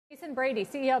Jason Brady,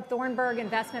 CEO of Thornburg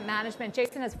Investment Management.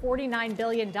 Jason has $49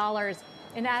 billion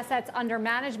in assets under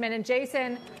management. And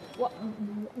Jason,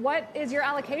 what is your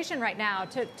allocation right now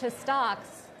to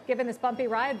stocks, given this bumpy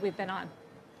ride we've been on?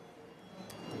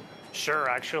 Sure.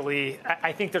 Actually,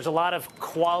 I think there's a lot of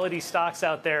quality stocks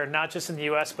out there, not just in the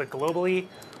U.S., but globally,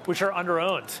 which are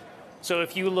underowned. So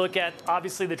if you look at,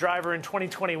 obviously, the driver in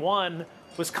 2021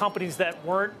 was companies that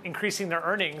weren't increasing their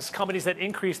earnings. Companies that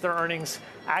increased their earnings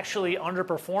actually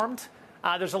underperformed.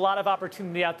 There's a lot of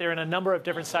opportunity out there in a number of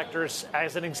different sectors.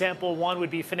 As an example, one would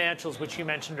be financials, which you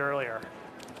mentioned earlier.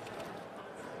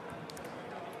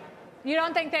 You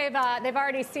don't think they've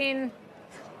already seen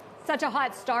such a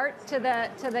hot start to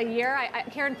the year?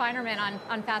 Karen Finerman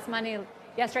on Fast Money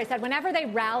yesterday said whenever they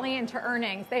rally into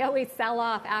earnings, they always sell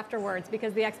off afterwards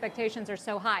because the expectations are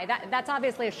so high. That's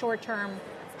obviously a short-term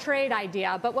trade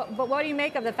idea, but what do you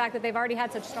make of the fact that they've already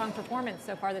had such strong performance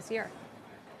so far this year?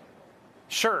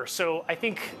 Sure. So I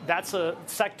think that's a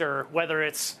sector, whether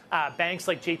it's banks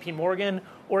like JP Morgan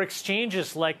or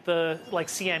exchanges like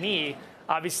CME,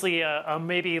 obviously a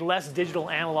maybe less digital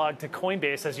analog to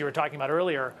Coinbase, as you were talking about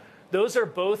earlier. Those are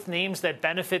both names that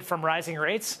benefit from rising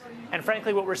rates. And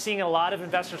frankly, what we're seeing in a lot of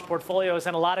investors' portfolios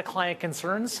and a lot of client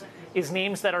concerns is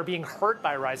names that are being hurt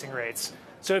by rising rates.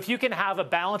 So if you can have a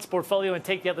balanced portfolio and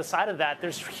take the other side of that,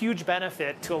 there's huge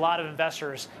benefit to a lot of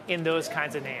investors in those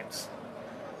kinds of names.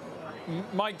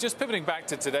 Mike, just pivoting back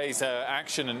to today's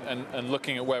action and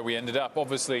looking at where we ended up,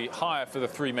 obviously higher for the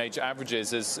three major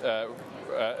averages,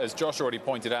 as Josh already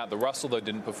pointed out. The Russell, though,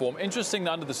 didn't perform. Interesting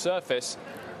that under the surface,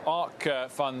 ARK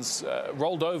funds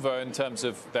rolled over in terms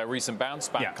of their recent bounce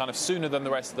back kind of sooner than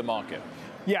the rest of the market.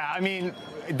 Yeah, I mean,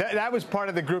 that was part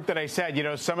of the group that I said, you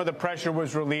know, some of the pressure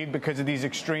was relieved because of these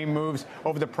extreme moves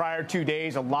over the prior 2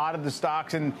 days. A lot of the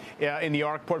stocks in the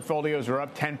ARK portfolios are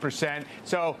up 10%.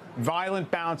 So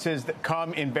violent bounces that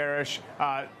come in bearish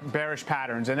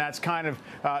patterns. And that's kind of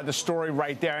the story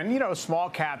right there. And, you know, small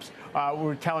caps,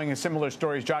 we're telling a similar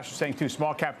story, as Josh was saying, too.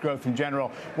 Small cap growth in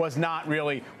general was not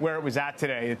really where it was at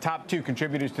today. The top two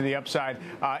contributors to the upside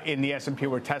in the S&P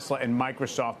were Tesla and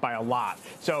Microsoft by a lot.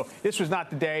 So this was not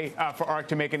the day for ARK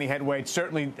to make any headway. It's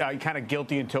certainly kind of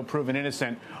guilty until proven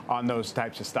innocent on those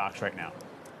types of stocks right now.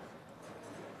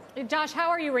 Josh, how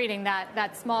are you reading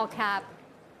that small cap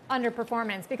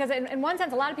underperformance? Because in one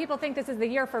sense, a lot of people think this is the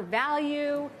year for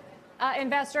value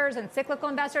investors and cyclical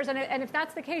investors. And if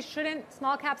that's the case, shouldn't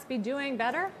small caps be doing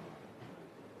better?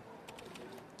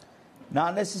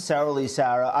 Not necessarily,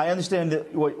 Sarah. I understand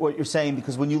what you're saying,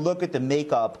 because when you look at the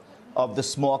makeup of the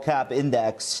small cap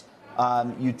index,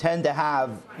 you tend to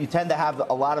have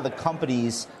a lot of the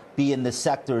companies be in the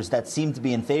sectors that seem to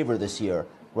be in favor this year,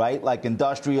 right? Like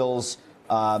industrials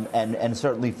and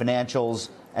certainly financials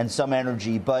and some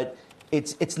energy. But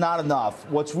it's not enough.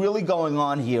 What's really going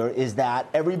on here is that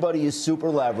everybody is super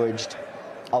leveraged.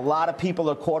 A lot of people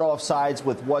are caught off sides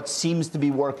with what seems to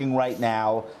be working right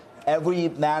now. Every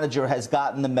manager has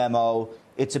gotten the memo.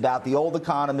 It's about the old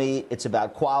economy. It's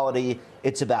about quality.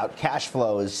 It's about cash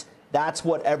flows. That's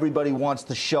what everybody wants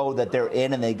to show that they're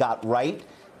in and they got right.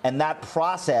 And that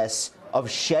process of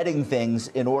shedding things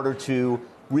in order to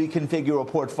reconfigure a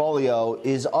portfolio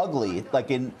is ugly.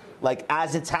 Like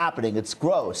as it's happening, it's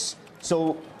gross.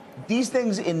 So these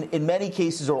things in many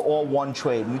cases are all one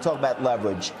trade. When we talk about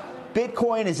leverage,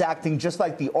 Bitcoin is acting just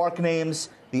like the ARK names.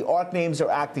 The ARK names are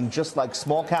acting just like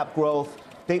small cap growth.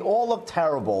 They all look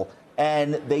terrible.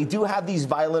 And they do have these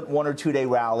violent 1 or 2 day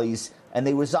rallies, and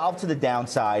they resolve to the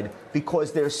downside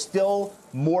because there's still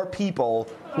more people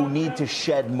who need to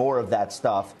shed more of that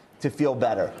stuff to feel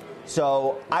better.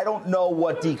 So I don't know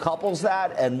what decouples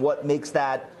that and what makes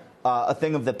that a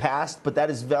thing of the past, but that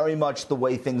is very much the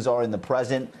way things are in the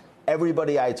present.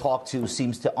 Everybody I talk to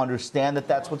seems to understand that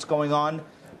that's what's going on,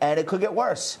 and it could get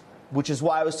worse, which is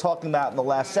why I was talking about in the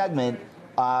last segment.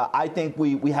 I think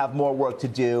we have more work to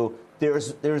do.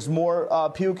 There's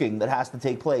more puking that has to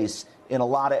take place in a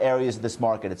lot of areas of this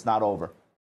market. It's not over.